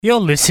You're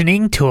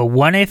listening to a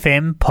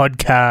 1FM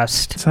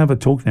podcast. Let's have a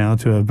talk now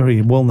to a very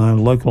well-known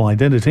local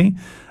identity,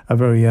 a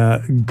very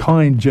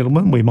kind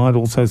gentleman, we might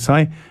also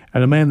say,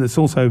 and a man that's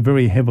also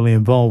very heavily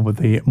involved with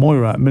the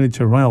Moira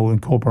Miniature Rail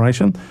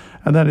Incorporation,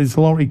 and that is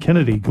Laurie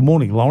Kennedy. Good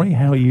morning, Laurie.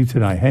 How are you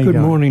today? Good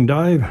morning,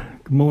 Dave.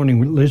 Good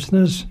morning,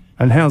 listeners.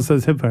 And how's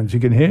those headphones? You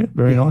can hear it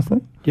very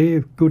nicely? Yeah,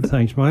 good,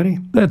 thanks, matey.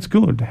 That's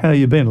good. How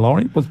you been,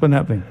 Laurie? What's been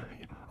happening?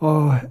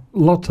 Oh,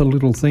 lots of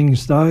little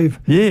things, Dave.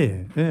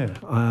 Yeah.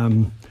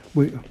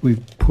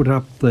 We've put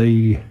up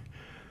the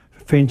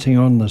fencing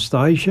on the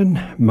station,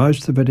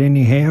 most of it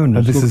anyhow. And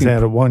this is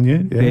out at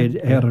 1U?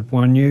 Yeah, out at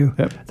 1U.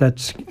 Yep.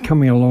 That's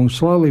coming along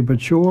slowly but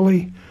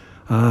surely.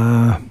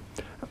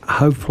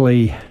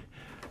 Hopefully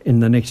in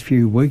the next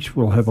few weeks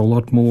we'll have a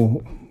lot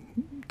more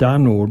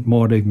done, or it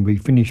might even be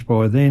finished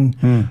by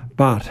then.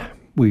 But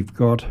we've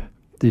got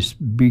this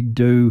big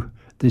do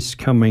this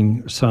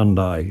coming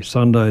Sunday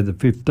the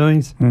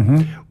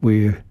 15th.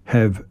 We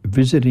have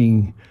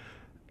visiting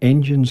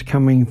engines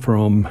coming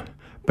from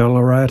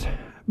Ballarat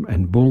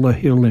and Buller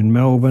Hill in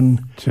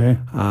Melbourne. Sure.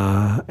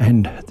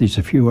 And there's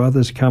a few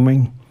others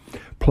coming,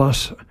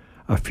 plus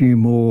a few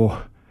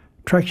more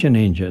traction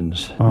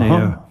engines.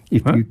 Now,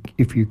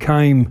 if you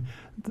came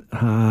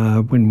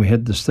when we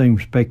had the Steam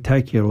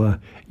Spectacular,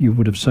 you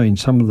would have seen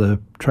some of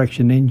the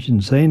traction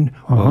engines then.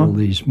 Well,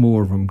 there's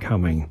more of them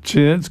coming.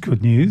 Gee, that's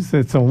good news.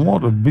 There's a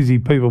lot of busy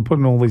people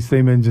putting all these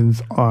steam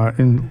engines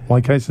in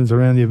locations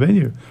around your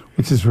venue,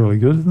 which is really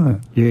good, isn't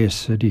it?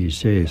 Yes, it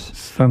is, yes.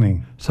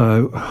 Stunning.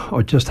 So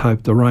I just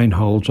hope the rain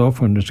holds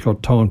off and it's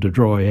got time to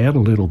dry out a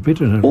little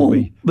bit. And it'll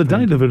be the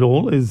date of it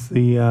all is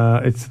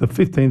it's the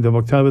 15th of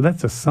October.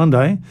 That's a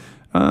Sunday.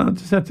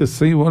 Just have to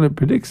see what it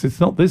predicts.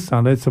 It's not this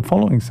Sunday, it's the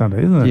following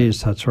Sunday, isn't it?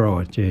 Yes, that's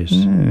right, yes.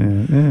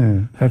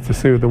 Yeah. Have to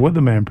see what the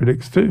weatherman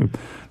predicts too.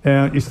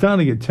 Now, you're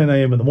starting at 10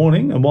 a.m. in the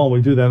morning, and while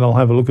we do that, I'll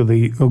have a look at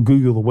I'll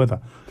Google the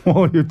weather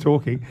while you're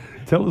talking.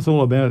 Tell us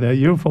all about it. Now,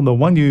 you're from the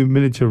 1U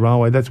Miniature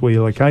Railway, that's where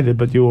you're located,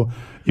 but your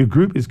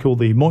group is called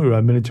the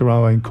Moira Miniature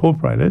Railway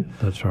Incorporated.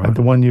 That's right. At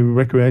the 1U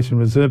Recreation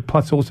Reserve,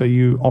 plus also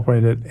you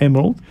operate at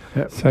Emerald.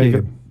 Yep. So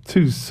you've got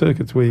two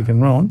circuits where you can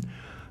run.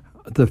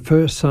 The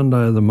first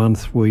Sunday of the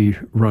month, we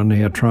run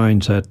our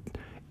trains at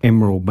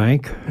Emerald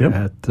Bank,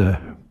 at the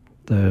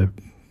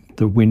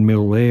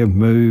windmill there,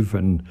 Move,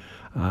 and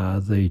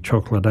the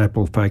chocolate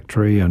apple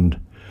factory, and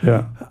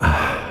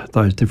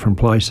those different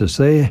places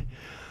there.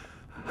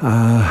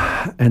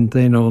 And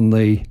then on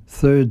the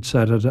third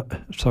Sunday,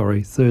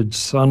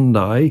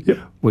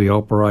 we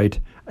operate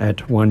at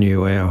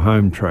 1U, our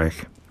home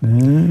track.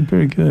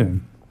 Very good.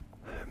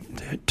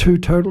 Two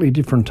totally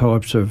different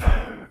types of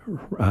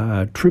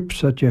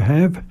trips that you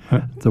have.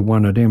 The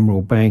one at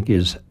Emerald Bank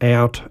is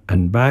out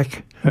and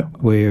back,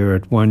 where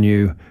at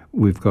 1U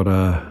we've got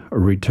a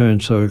return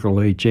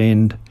circle each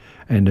end,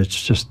 and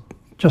it's just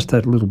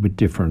that little bit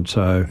different.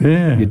 So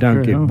you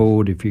don't get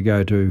bored if you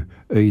go to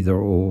either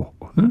or.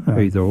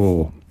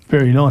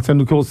 Very nice. And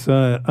of course,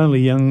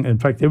 only in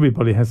fact,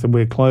 everybody has to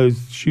wear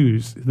closed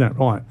shoes. Isn't that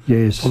right?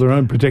 Yes. For their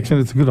own protection.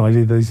 It's a good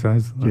idea these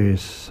days.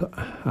 Yes.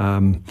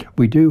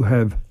 We do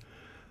have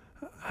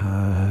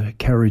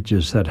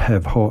carriages that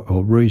have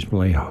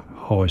reasonably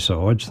high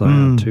sides. They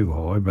aren't too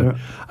high,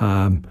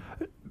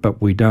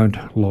 but we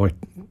don't like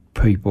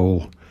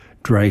people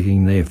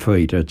dragging their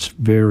feet. It's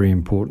very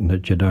important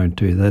that you don't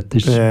do that.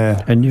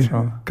 And you've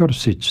got to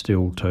sit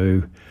still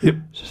too. Yep.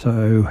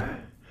 So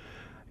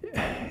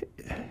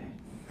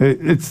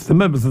it's the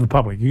members of the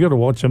public. You got to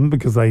watch them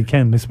because they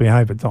can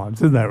misbehave at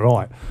times. Isn't that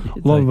right? A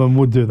lot of them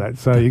would do that.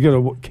 So you got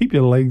to keep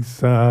your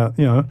legs,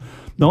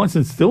 nice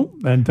and still,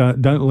 and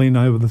don't lean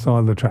over the side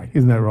of the track.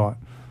 Isn't that right?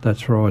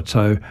 That's right.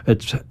 So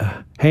it's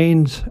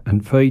hands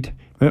and feet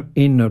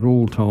in at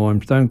all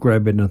times. Don't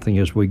grab anything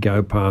as we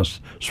go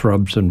past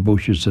shrubs and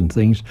bushes and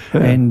things.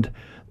 And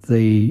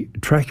the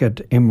track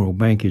at Emerald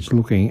Bank is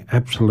looking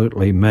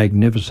absolutely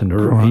magnificent.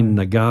 In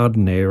the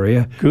garden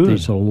area,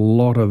 there's a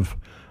lot of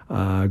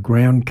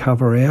ground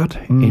cover out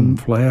in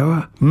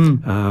flower.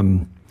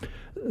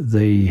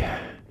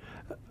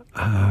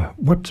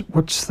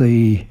 What's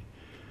the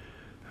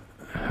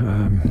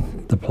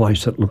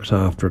place that looks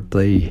after it?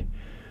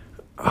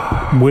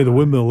 Where the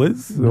windmill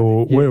is,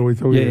 or where are we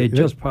talking? Yeah,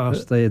 just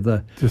past there.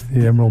 Just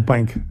the Emerald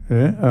Bank.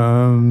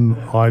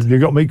 You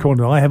got me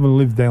cornered. I haven't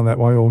lived down that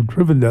way or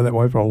driven down that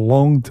way for a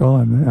long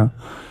time now.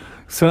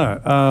 So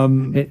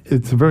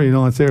it's a very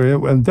nice area,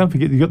 and don't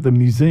forget you've got the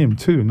museum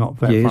too, not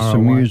that far away. Yes, the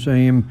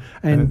museum,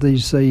 and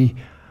there's the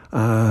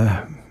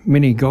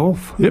mini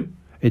golf. Yep.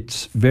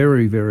 It's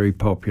very, very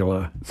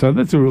popular. So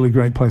that's a really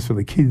great place for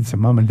the kids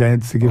and mum and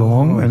dads to get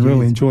along and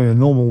really enjoy a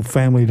normal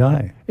family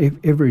day.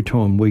 Every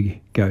time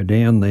we go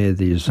down there,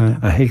 there's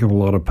a heck of a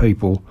lot of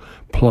people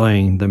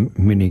playing the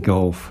mini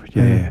golf.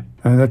 Yeah.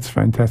 And that's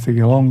fantastic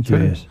along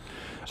too. Yes.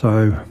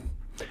 So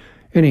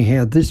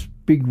anyhow, this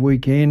big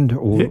weekend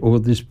or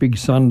this big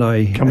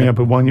Sunday coming up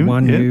at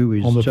 1U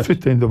is on the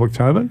 15th of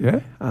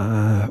October.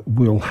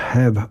 We'll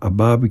have a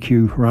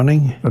barbecue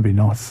running. That'd be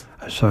nice.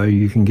 So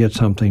you can get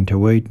something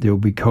to eat. There'll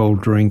be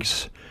cold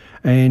drinks,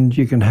 and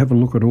you can have a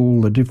look at all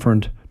the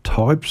different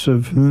types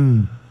of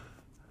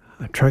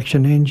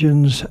traction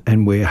engines,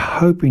 and we're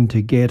hoping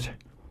to get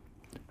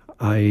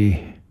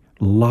a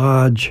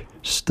large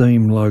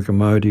steam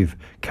locomotive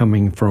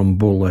coming from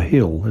Buller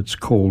Hill. It's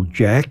called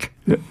Jack,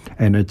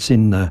 and it's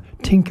in the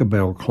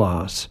Tinkerbell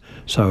class.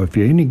 So if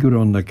you're any good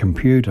on the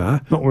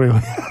computer... Not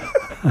really.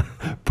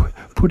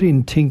 Put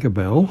in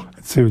Tinkerbell.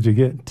 Let's see what you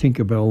get.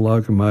 Tinkerbell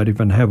locomotive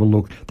and have a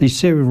look. There's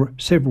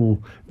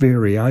several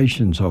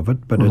variations of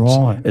it, but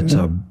it's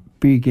a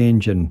big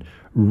engine,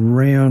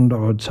 round,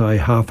 I'd say,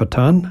 half a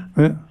tonne.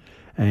 Yeah.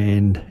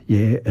 And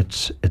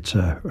it's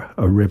a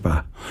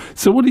ripper.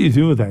 So what do you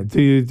do with that?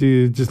 Do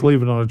you just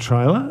leave it on a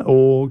trailer,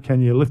 or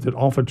can you lift it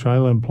off a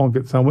trailer and plonk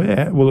it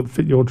somewhere? Will it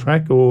fit your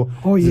track, or?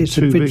 Oh yes,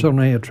 it fits big? on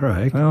our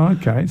track. Oh,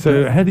 okay.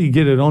 So how do you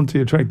get it onto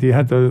your track? Do you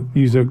have to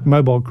use a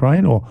mobile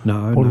crane, or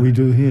no? What do we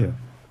do here?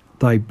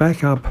 They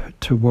back up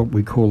to what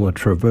we call a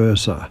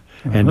traverser,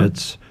 and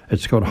it's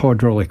got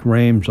hydraulic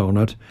rams on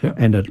it,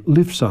 and it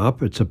lifts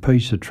up. It's a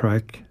piece of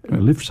track. It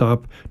lifts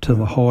up to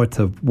the height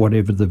of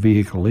whatever the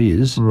vehicle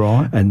is,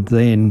 right? And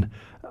then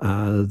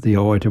the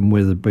item,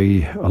 whether it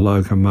be a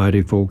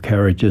locomotive or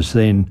carriages,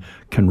 then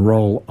can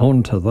roll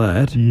onto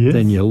that. Yes.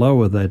 Then you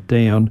lower that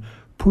down,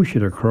 push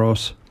it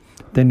across.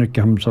 Then it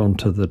comes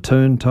onto the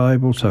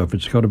turntable, so if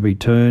it's got to be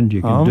turned,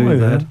 you can do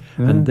that.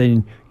 Yeah. And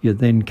then you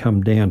then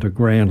come down to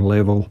ground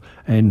level,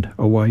 and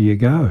away you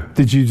go.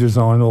 Did you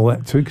design all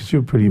that too? Because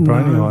you're pretty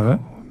brainy like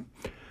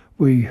that.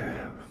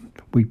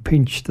 We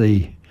pinched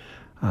the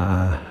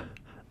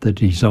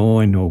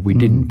design, or we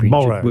didn't pinch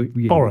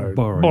it.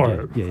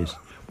 Borrowed. Yes.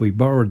 We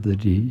borrowed the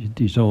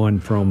design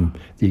from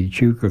the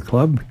Echuca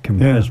Club,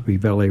 Campaspe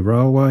Valley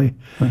Railway,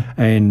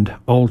 and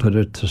altered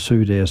it to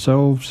suit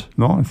ourselves.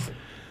 Nice.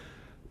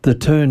 The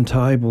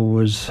turntable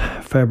was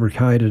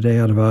fabricated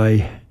out of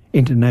a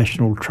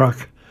international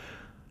truck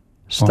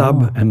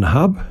stub and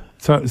hub.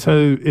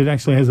 So it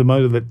actually has a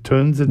motor that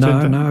turns the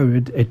turntable?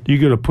 No. You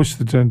got to push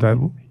the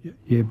turntable?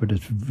 Yeah, but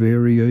it's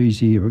very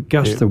easy. A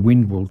gust of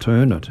wind will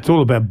turn it. It's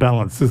all about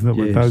balance, isn't it,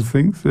 with those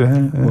things?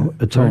 Well,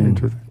 it's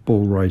on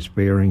ball race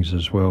bearings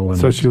as well. And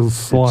so she'll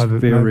slide it,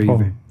 very, no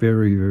problem.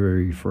 very,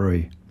 very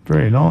free.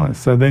 Very nice.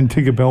 So then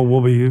Tinkerbell will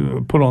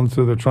be put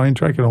onto the train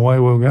track and away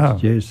we'll go.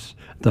 Yes.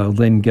 They'll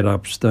then get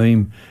up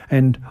steam,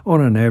 and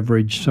on an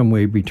average,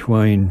 somewhere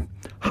between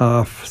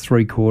half,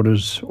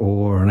 3/4,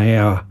 or an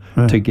hour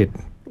to get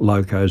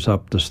locos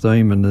up to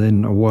steam, and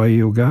then away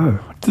you'll go.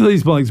 Do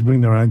these blokes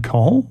bring their own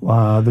coal,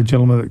 the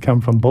gentlemen that come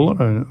from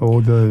Buller,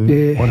 or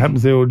what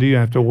happens there, or do you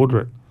have to order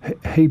it?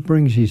 He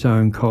brings his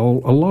own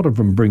coal. A lot of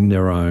them bring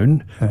their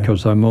own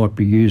because they might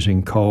be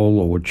using coal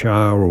or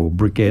char or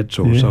briquettes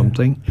or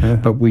something,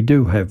 but we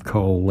do have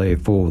coal there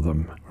for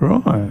them.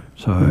 Right.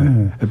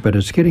 So, but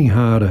it's getting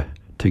harder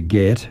to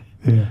get.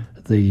 Yeah.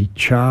 The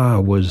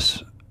char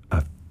was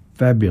a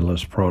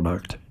fabulous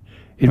product.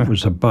 It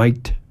was a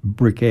baked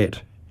briquette.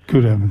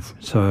 Good heavens.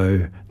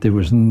 So there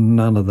was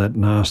none of that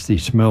nasty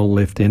smell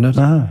left in it.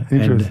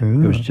 Interesting.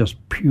 And it was just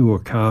pure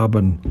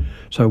carbon.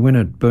 So when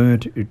it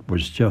burnt, it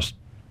was just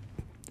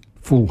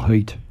full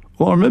heat.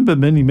 Well, I remember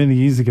many, many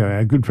years ago,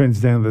 our good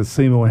friends down at the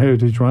Seymour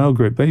Heritage Rail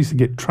Group, they used to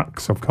get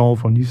trucks of coal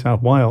from New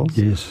South Wales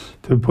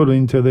to put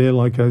into their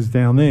locos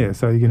down there,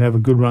 so you can have a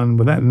good run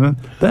with that. And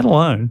that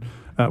alone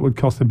would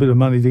cost a bit of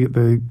money to get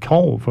the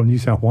coal from New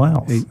South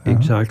Wales.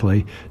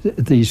 Exactly.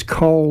 There's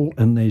coal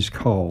and there's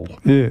coal.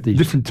 Yeah,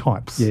 different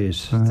types.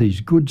 Yes,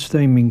 these good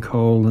steaming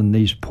coal and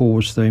these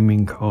poor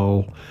steaming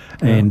coal.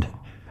 And,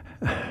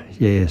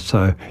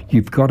 so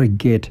you've got to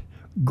get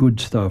good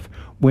stuff.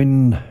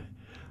 When...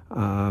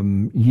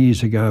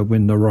 years ago,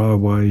 when the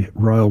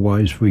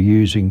railways were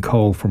using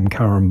coal from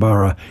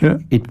Curramborough,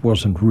 it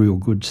wasn't real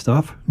good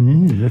stuff.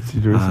 That's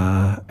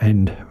interesting.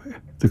 And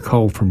the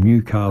coal from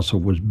Newcastle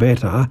was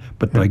better,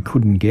 but they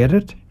couldn't get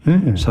it.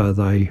 So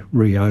they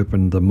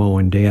reopened the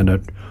mine down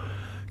at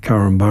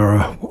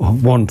Curramborough,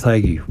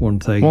 Wonthaggi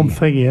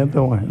out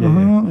the way.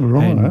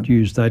 and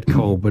used that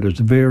coal, but it's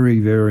very,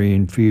 very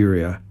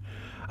inferior.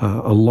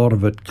 A lot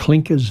of it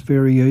clinkers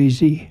very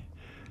easy.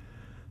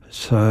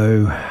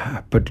 So,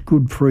 but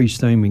good free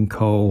steaming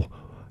coal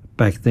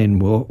back then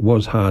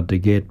was hard to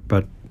get,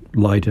 but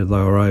later they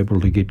were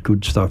able to get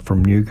good stuff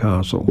from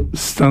Newcastle.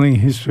 Stunning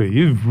history.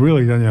 You've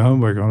really done your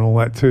homework on all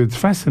that too. It's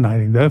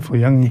fascinating though for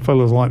young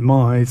fellas like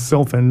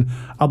myself and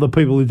other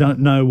people who don't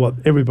know what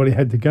everybody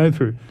had to go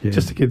through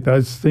just to get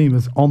those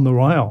steamers on the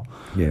rail.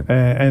 Yeah.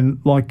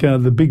 And like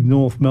the big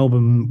North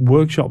Melbourne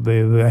workshop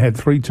there, they had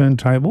 3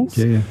 turntables.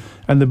 Yeah.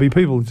 And there'd be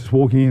people just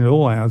walking in at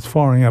all hours,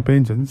 firing up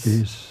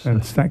engines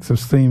and stacks of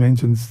steam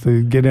engines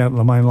to get out on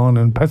the main line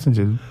and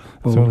passengers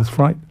as well as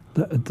freight.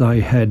 They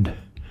had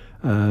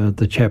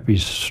the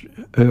chappies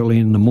early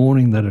in the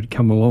morning that had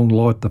come along,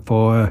 light the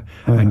fire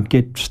and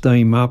get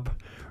steam up,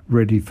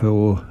 ready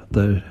for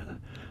the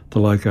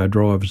loco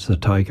drivers to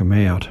take them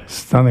out.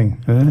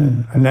 Stunning.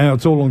 And now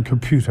it's all on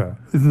computer.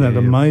 Isn't that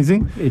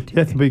amazing? You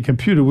have to be a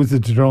computer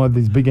wizard to drive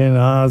these big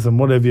NRs and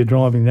whatever you're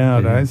driving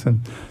nowadays,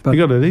 and you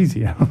got it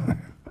easier.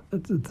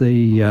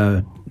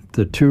 The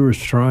the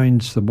tourist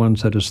trains, the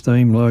ones that are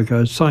steam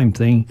locos, same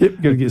thing. Yep,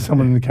 got to get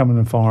someone to come in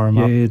and fire them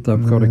up. Yeah,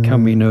 they've got to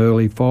come in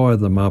early, fire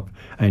them up,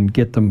 and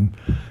get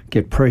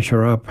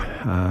pressure up.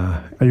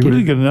 You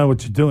really got to know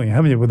what you're doing,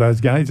 haven't you, with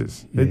those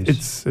gauges?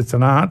 Yes. It's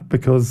an art,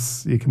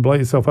 because you can blow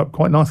yourself up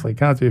quite nicely,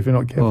 can't you, if you're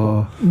not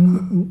careful?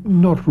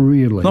 Not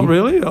really. Not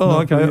really? Oh,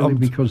 Not okay. really,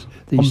 because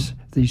these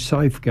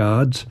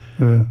safeguards,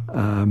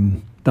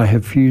 they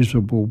have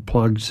fusible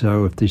plugs,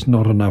 so if there's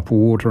not enough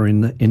water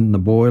in the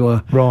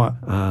boiler, right,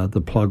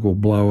 the plug will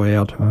blow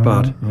out.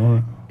 But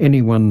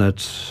anyone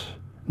that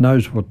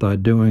knows what they're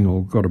doing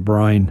or got a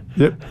brain,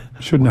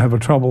 shouldn't have a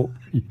trouble.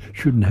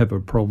 Shouldn't have a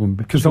problem.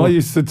 Because I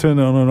used to turn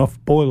on and off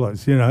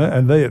boilers,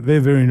 and they're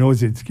very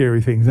noisy and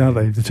scary things, aren't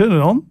they? To turn it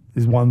on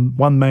is one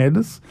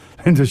madness,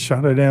 and to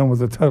shut it down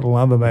was a total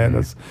other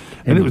madness.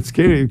 And it was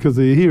scary, because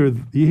you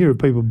hear of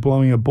people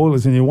blowing up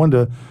boilers, and you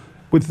wonder,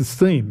 with the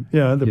steam,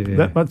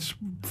 that much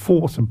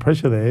force and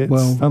pressure there,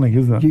 it's stunning,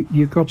 isn't it?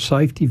 You've got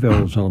safety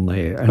valves on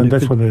there, and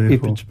that's what it is.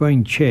 If it's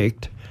been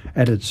checked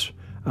at its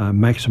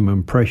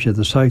maximum pressure,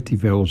 the safety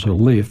valves will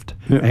lift,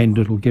 and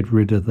it'll get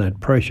rid of that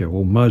pressure,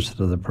 or most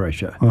of the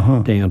pressure,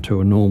 down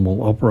to a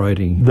normal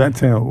operating. That's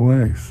how it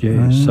works.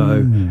 Yeah,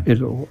 so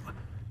it'll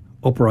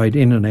operate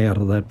in and out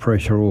of that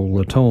pressure all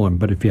the time.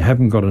 But if you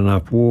haven't got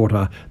enough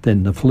water,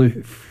 then the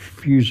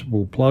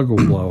fusible plug will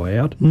blow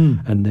out,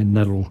 and then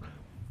that'll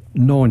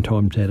 9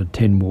 times out of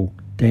 10 will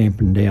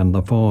dampen down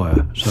the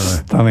fire. So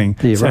stunning.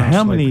 So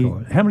how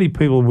many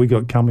people have we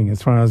got coming,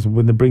 as far as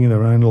when they're bringing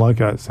their own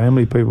locos? How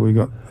many people we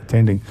got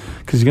attending?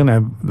 Because you're going to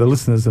have the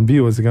listeners and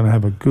viewers are going to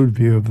have a good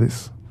view of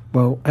this.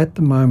 Well, at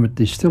the moment,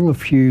 there's still a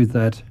few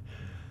that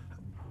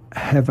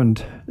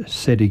haven't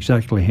said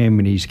exactly how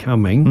many's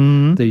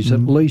coming. There's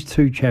at least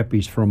 2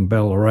 chappies from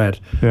Ballarat,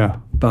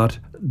 but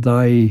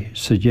they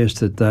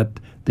suggested that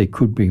there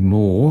could be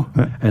more,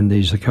 and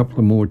there's a couple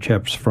of more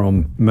chaps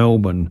from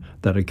Melbourne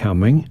that are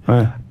coming,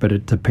 but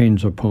it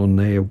depends upon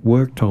their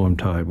work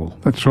timetable.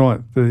 That's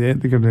right. They're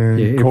going to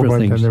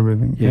incorporate that and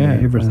everything.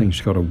 Everything's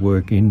got to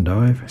work in,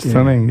 Dave.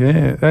 Stunning,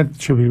 that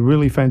should be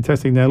really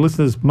fantastic. Now,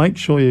 listeners, make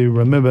sure you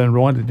remember and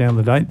write it down,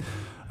 the date.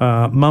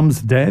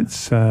 Mums,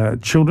 dads,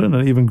 children,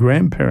 and even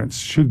grandparents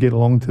should get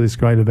along to this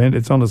great event.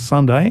 It's on a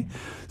Sunday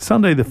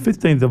the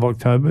 15th of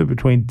October,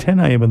 between 10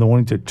 a.m. in the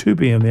morning to 2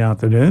 p.m. in the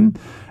afternoon.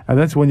 And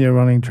that's when you're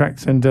running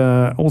tracks, and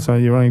also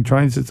you're running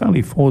trains. It's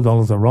only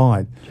 $4 a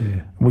ride,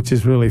 which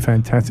is really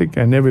fantastic.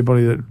 And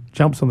everybody that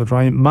jumps on the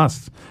train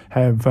must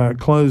have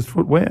closed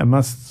footwear and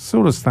must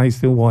sort of stay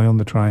still while you're on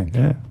the train.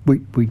 Yeah,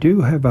 we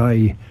do have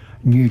a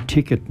new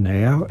ticket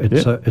now.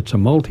 It's a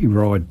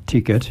multi-ride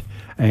ticket,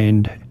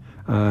 and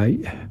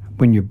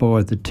when you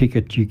buy the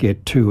ticket, you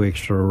get 2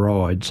 extra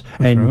rides,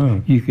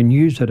 you can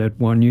use it at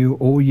 1U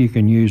or you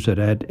can use it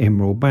at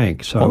Emerald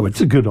Bank. So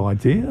it's a good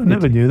idea. I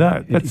never knew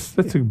that. That's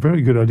a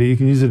very good idea. You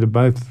can use it at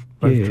both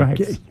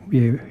tracks.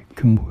 Yeah,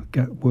 can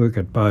work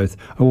at both.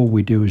 All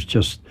we do is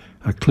just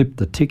clip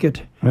the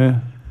ticket,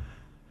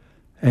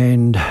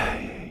 and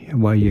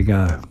away you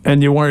go.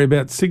 And you worry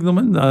about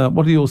signalmen?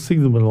 What are your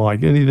signalmen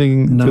like?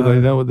 Anything? No. Do they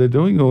know what they're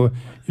doing, or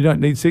you don't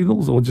need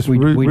signals, or just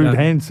rude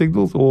hand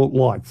signals, or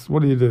lights?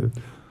 What do you do?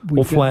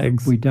 Or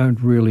flags? We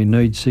don't really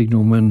need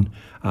signalmen,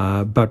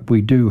 but we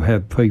do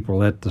have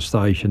people at the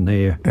station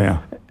there.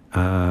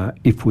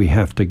 If we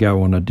have to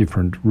go on a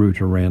different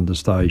route around the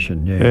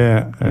station,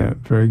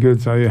 very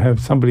good. So you have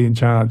somebody in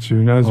charge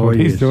who knows what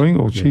he's doing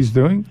or she's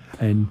doing.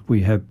 And we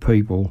have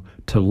people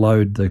to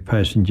load the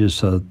passengers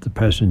so that the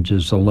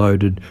passengers are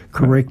loaded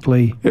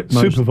correctly.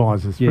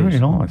 Supervisors, very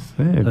nice.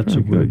 Yeah, that's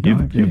a good.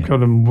 Word. You've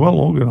got them well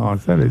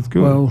organised. That is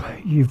good. Well,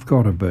 you've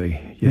got to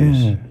be.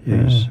 Yes.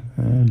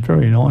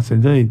 Very nice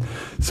indeed.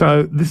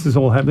 So this is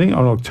all happening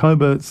on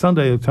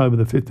Sunday, October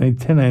the 15th,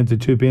 10 a.m. to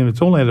 2 p.m.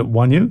 It's all out at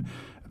 1U.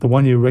 The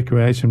 1U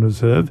Recreation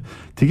Reserve.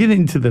 To get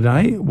into the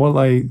day,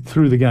 they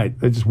through the gate?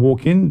 They just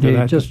walk in?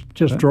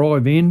 Just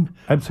drive in.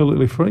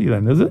 Absolutely free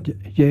then, is it?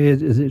 Yeah,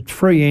 it's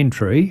free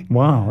entry.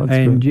 Wow, that's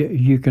and good.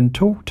 You can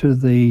talk to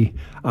the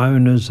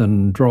owners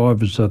and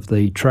drivers of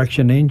the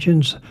traction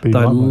engines. They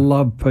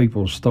love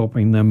people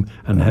stopping them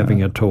and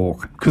having a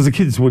talk. Because the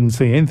kids wouldn't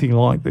see anything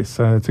like this,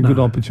 so it's a good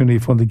opportunity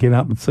for them to get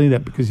up and see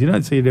that, because you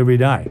don't see it every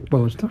day.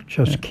 Well, it's not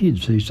just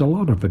kids. There's a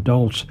lot of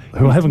adults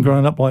who haven't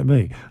grown up like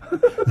me.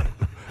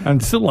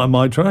 And still on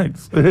my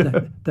trains.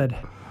 that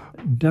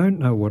don't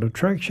know what a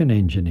traction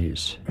engine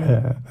is.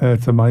 Yeah,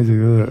 it's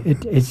amazing, isn't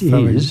it? It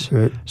is.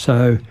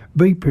 So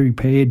be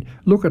prepared.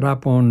 Look it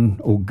up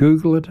or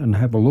Google it and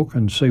have a look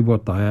and see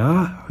what they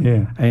are.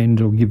 Yeah. And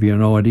it'll give you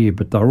an idea.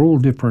 But they're all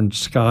different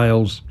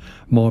scales.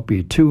 Might be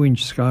a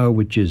 2-inch scale,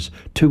 which is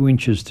 2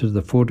 inches to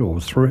the foot, or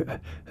a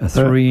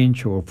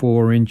 3-inch or a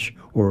 4-inch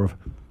or a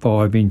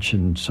 5-inch,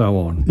 and so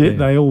on. Yeah,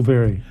 they all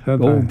vary.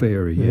 All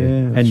vary,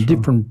 and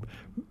different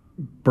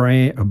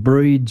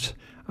breeds,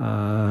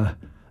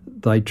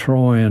 they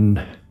try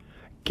and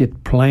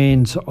get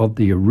plans of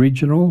the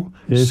original,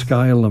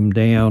 scale them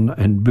down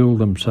and build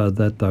them so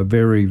that they're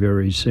very,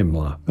 very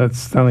similar. That's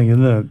stunning,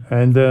 isn't it?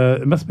 And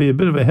it must be a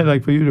bit of a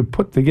headache for you to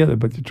put together,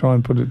 but you try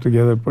and put it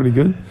together pretty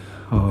good.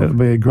 It'll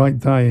be a great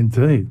day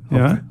indeed.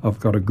 I've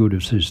got a good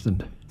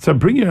assistant. So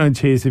bring your own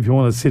chairs if you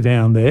want to sit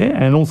down there.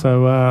 And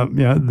also,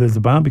 there's a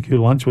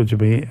barbecue lunch, which will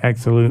be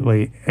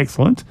absolutely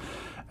excellent.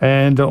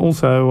 And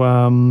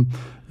also,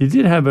 you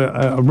did have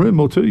a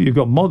room or two. You've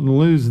got modern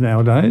loos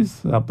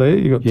nowadays up there.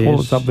 You've got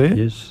toilets up there.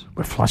 Yes.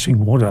 We're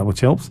flushing water, which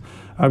helps.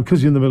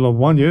 Because you're in the middle of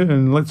Wanya,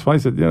 and let's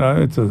face it,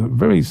 it's a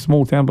very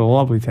small town, but a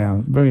lovely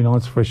town. Very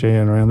nice, fresh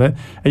air around there.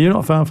 And you're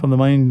not far from the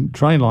main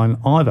train line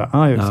either,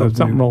 are you? No, so if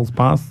something rolls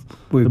past...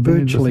 We're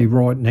virtually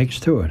right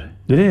next to it.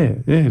 Yeah.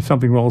 If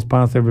something rolls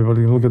past,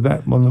 everybody can look at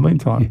that in the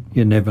meantime.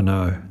 You never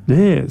know.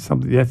 Yeah,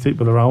 that's it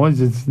with the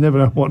railways. It's never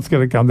know what's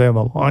going to come down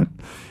the line.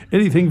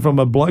 Anything from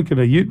a bloke in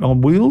a ute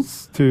on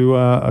wheels to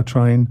a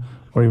train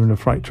or even a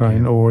freight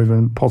train or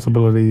even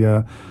possibility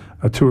a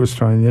tourist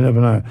train. You never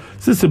know.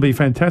 So this would be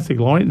fantastic,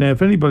 Laurie. Now,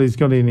 if anybody's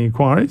got any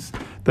inquiries,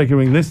 they can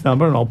ring this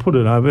number and I'll put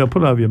it over. I'll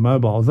put it over your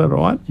mobile. Is that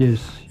all right?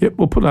 Yes. Yep,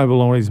 we'll put over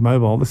Laurie's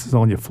mobile. This is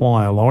on your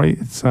flyer, Laurie.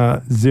 It's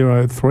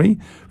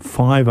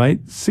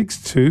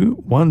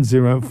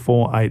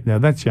 0358621048. Now,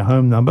 that's your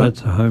home number.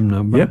 That's a home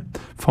number. Yep,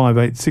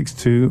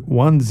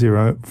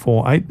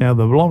 58621048. Now,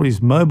 the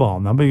Laurie's mobile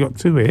number, you got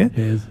two here.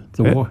 Yes.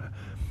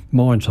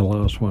 Mine's the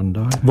last one,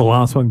 Dave. The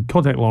last one.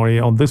 Contact Laurie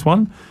on this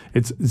one.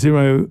 It's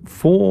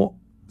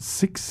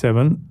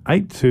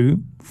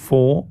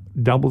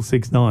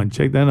 0467824669.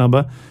 Check that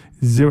number,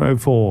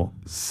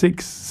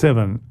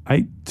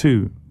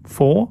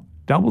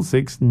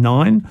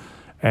 0467824669.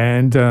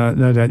 And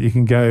no doubt you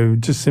can go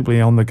just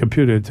simply on the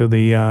computer to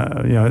the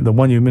the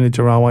One U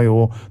Miniature Railway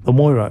or the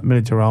Moira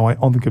Miniature Railway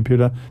on the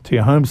computer to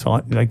your home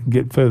site. They can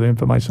get further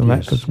information on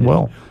that as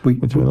well,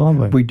 which is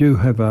lovely. We do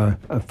have a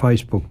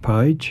Facebook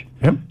page,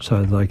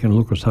 so they can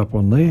look us up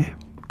on there.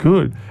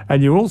 Good.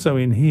 And you're also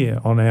in here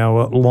on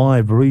our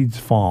live reads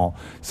file.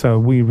 So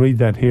we read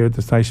that here at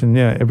the station,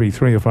 every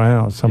 3 or 4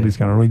 hours. Somebody's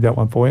going to read that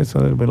one for you, so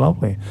that'll be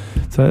lovely.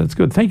 So it's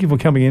good. Thank you for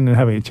coming in and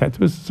having a chat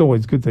to us. It's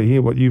always good to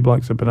hear what you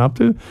blokes have been up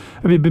to.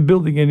 Have you been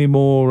building any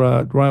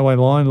more railway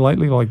line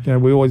lately? Like,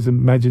 we always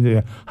imagine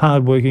you're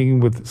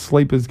hard-working with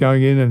sleepers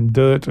going in and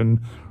dirt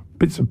and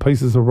bits and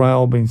pieces of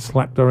rail being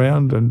slapped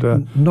around and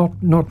not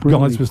really.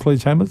 Guys with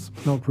sledgehammers?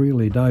 Not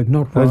really, Dave.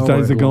 Not those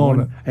days are gone.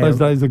 Line. Those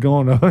days are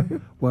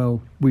gone.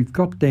 Well, we've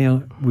got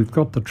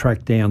the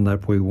track down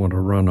that we want to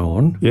run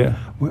on. Yeah.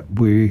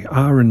 We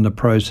are in the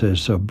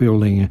process of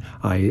building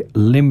a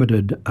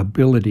limited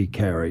ability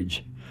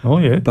carriage. Oh,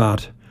 yeah.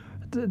 But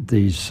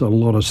there's a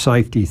lot of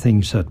safety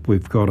things that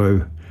we've got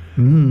to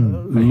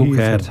look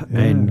at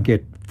and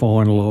get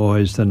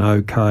finalised and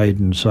okayed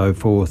and so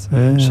forth.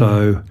 Yeah.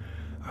 So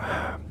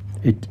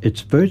it's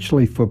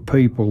virtually for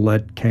people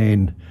that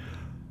can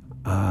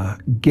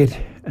get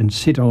and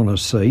sit on a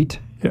seat.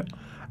 Yeah.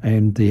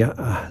 And the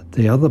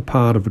other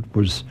part of it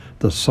was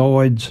the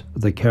sides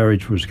of the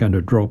carriage was going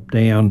to drop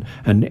down,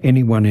 and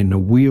anyone in a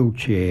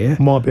wheelchair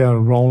might be able to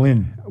roll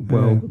in.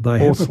 Well, they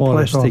have a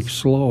plastic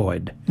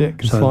slide. Yeah,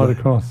 can slide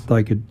across.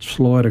 They could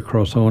slide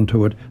across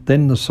onto it.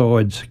 Then the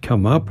sides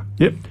come up.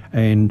 Yep.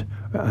 And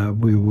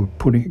we were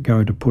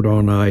going to put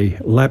on a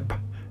lap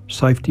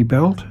safety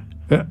belt.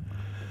 Yeah.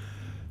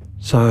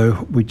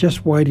 So we're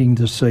just waiting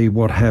to see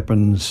what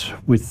happens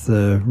with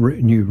the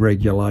new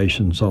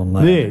regulations on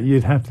that. Yeah,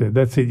 you'd have to.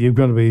 That's it. You've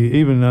got to be,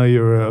 even though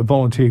you're a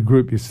volunteer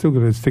group, you've still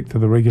got to stick to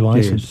the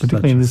regulations,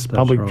 particularly in this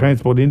public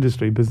transport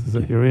industry business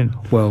that you're in.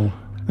 Well,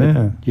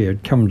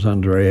 it comes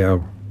under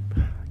our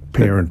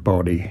parent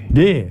body.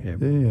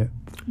 Yeah.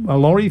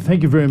 Laurie,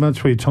 thank you very much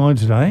for your time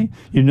today.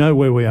 You know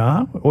where we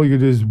are. All you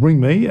can do is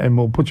ring me and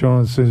we'll put you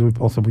on as soon as we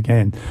possibly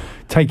can.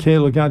 Take care,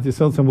 look after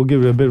yourselves, and we'll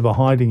give it a bit of a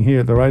hiding here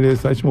at the radio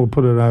station. We'll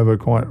put it over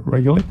quite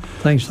regularly.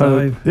 Thanks,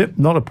 Dave. Yep,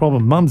 not a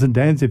problem. Mums and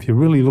dads, if you're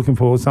really looking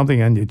for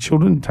something, and your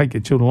children, take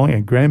your children along,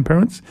 and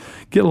grandparents,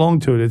 get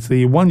along to it. It's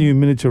the One U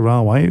Miniature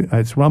Railway.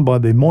 It's run by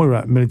the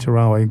Moira Miniature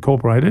Railway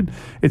Incorporated.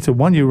 It's a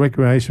One U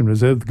Recreation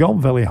Reserve, the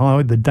Golden Valley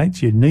Highway. The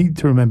dates you need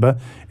to remember,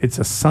 it's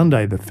a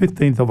Sunday, the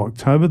 15th of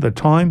October. The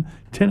time,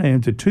 10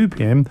 a.m. to 2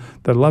 p.m.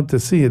 They'd love to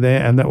see you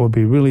there, and that would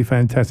be really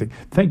fantastic.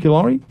 Thank you,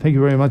 Laurie. Thank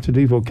you very much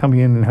indeed for coming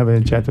in and having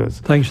a chat to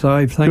us. Thanks,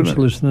 Dave. Thanks,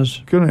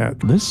 listeners. Good night.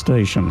 This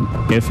station,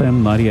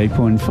 FM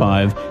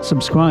 98.5,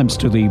 subscribes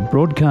to the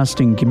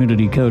Broadcasting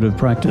Community Code of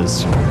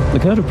Practice. The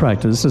Code of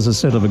Practice is a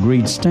set of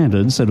agreed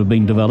standards that have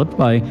been developed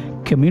by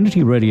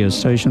community radio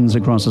stations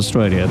across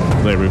Australia.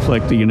 They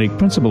reflect the unique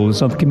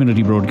principles of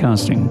community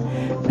broadcasting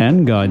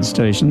and guide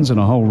stations in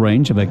a whole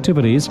range of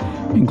activities,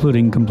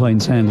 including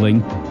complaints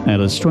handling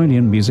and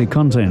Australian music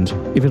content.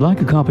 If you'd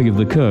like a copy of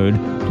the code,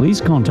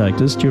 please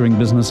contact us during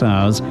business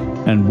hours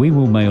and we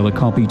will mail a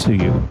copy to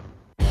you.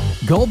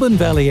 Goulburn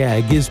Valley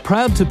Ag is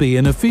proud to be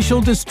an official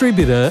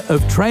distributor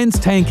of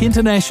TransTank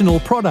International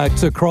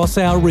products across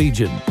our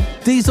region.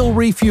 Diesel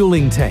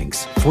refuelling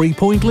tanks,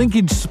 3-point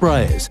linkage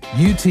sprayers,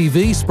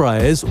 UTV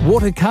sprayers,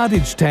 water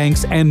cartage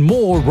tanks and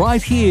more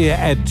right here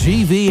at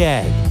GV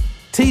Ag.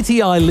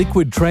 TTI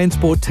liquid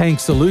transport tank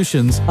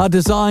solutions are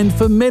designed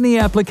for many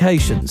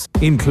applications,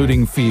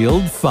 including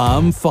field,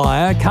 farm,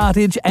 fire,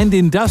 cartage and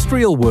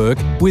industrial work,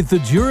 with the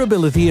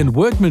durability and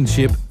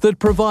workmanship that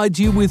provides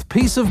you with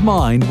peace of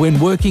mind when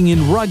working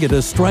in rugged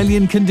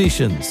Australian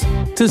conditions.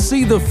 To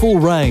see the full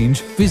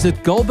range, visit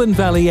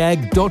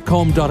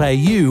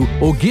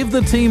goulburnvalleyag.com.au or give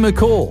the team a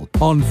call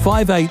on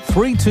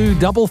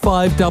 5832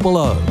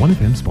 5500.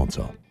 1FM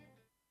sponsor.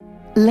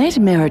 Let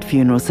Merit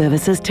Funeral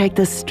Services take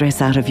the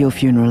stress out of your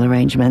funeral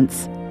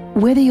arrangements.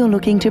 Whether you're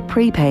looking to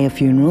prepay a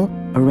funeral,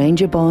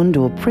 arrange a bond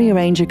or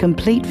pre-arrange a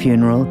complete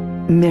funeral,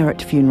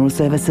 Merit Funeral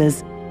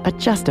Services are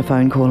just a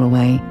phone call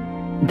away.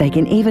 They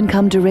can even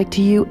come direct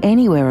to you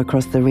anywhere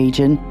across the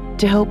region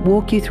to help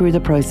walk you through the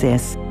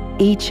process,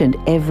 each and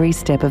every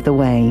step of the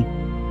way.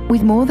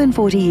 With more than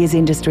 40 years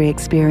industry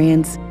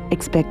experience,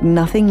 expect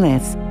nothing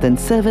less than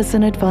service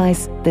and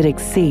advice that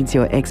exceeds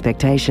your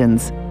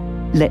expectations.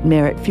 Let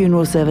Merit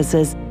Funeral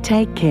Services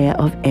take care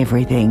of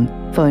everything.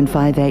 Phone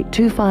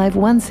 5825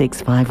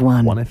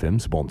 1651.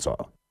 1FM sponsor.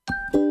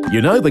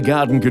 You know the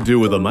garden could do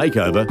with a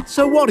makeover,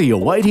 so what are you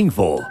waiting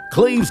for?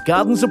 Cleve's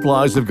Garden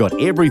Supplies have got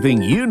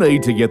everything you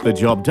need to get the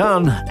job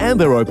done, and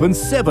they're open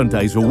 7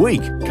 days a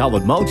week.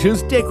 Coloured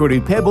mulches,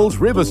 decorative pebbles,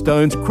 river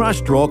stones,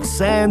 crushed rocks,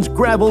 sands,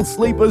 gravel,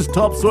 sleepers,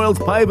 topsoils,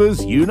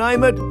 pavers, you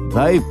name it,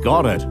 they've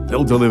got it.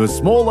 They'll deliver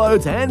small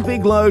loads and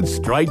big loads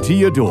straight to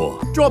your door.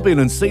 Drop in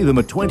and see them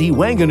at 20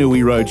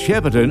 Wanganui Road,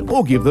 Shepparton,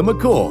 or give them a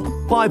call.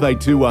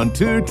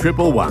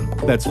 58212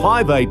 111. That's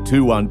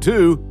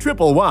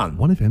 58212 111.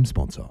 1FM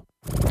sponsor.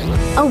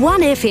 A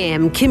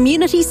 1FM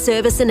community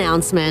service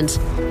announcement.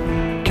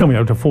 Coming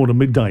up to 4 to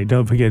midday.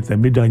 Don't forget the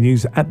midday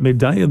news at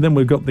midday. And then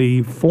we've got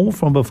the 4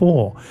 from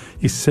before.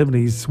 Your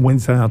 70s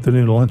Wednesday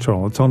afternoon lunch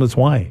roll. It's on its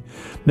way.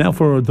 Now,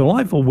 for a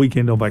delightful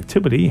weekend of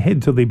activity,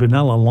 head to the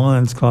Benalla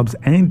Lions Club's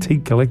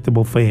Antique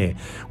Collectible Fair,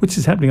 which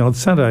is happening on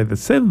Saturday, the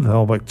 7th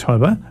of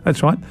October.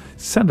 That's right,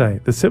 Saturday,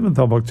 the 7th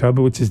of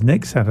October, which is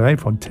next Saturday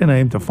from 10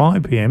 a.m. to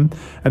 5 p.m.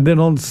 And then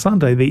on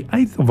Sunday, the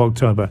 8th of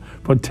October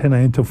from 10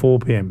 a.m. to 4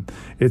 p.m.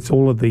 It's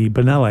all at the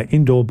Benalla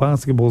Indoor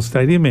Basketball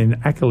Stadium in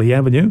Ackley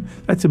Avenue.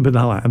 That's in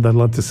Benalla, and they'd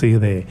love to see you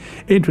there.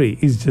 Entry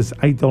is just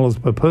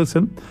 $8 per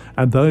person,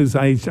 and those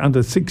aged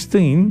under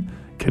 16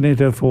 can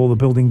enter for the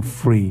building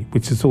free,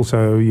 which is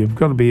also, you've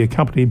got to be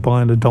accompanied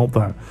by an adult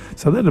though.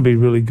 So that'll be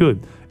really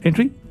good.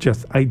 Entry,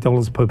 just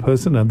 $8 per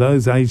person, and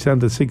those aged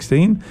under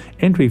 16,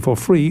 entry for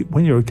free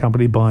when you're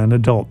accompanied by an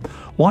adult.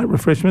 Light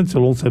refreshments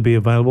will also be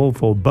available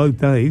for both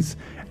days,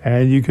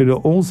 and you could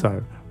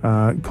also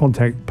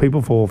contact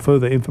people for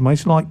further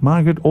information like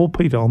Margaret or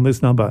Peter on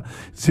this number,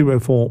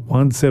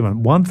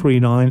 0417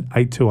 139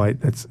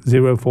 828. That's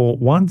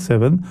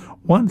 0417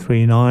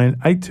 139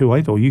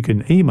 828, or you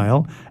can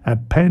email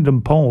at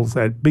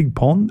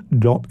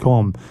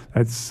pandampolls@bigpond.com.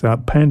 That's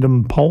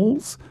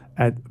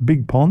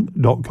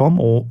pandampolls@bigpond.com,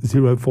 or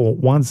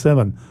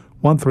 0417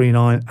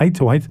 139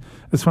 828.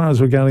 As far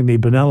as regarding the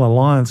Benalla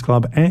Lions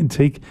Club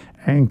Antique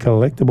and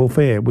Collectible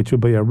Fair, which will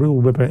be a real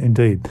ripper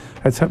indeed.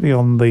 That's happening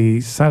on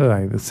the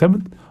Saturday, the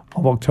 7th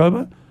of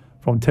October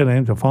from 10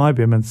 a.m. to 5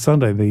 p.m. and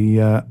Sunday,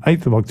 the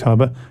 8th of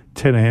October,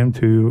 10 a.m.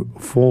 to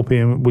 4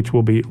 p.m., which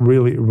will be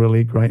really,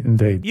 really great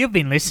indeed. You've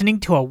been listening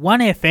to a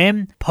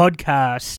 1FM podcast.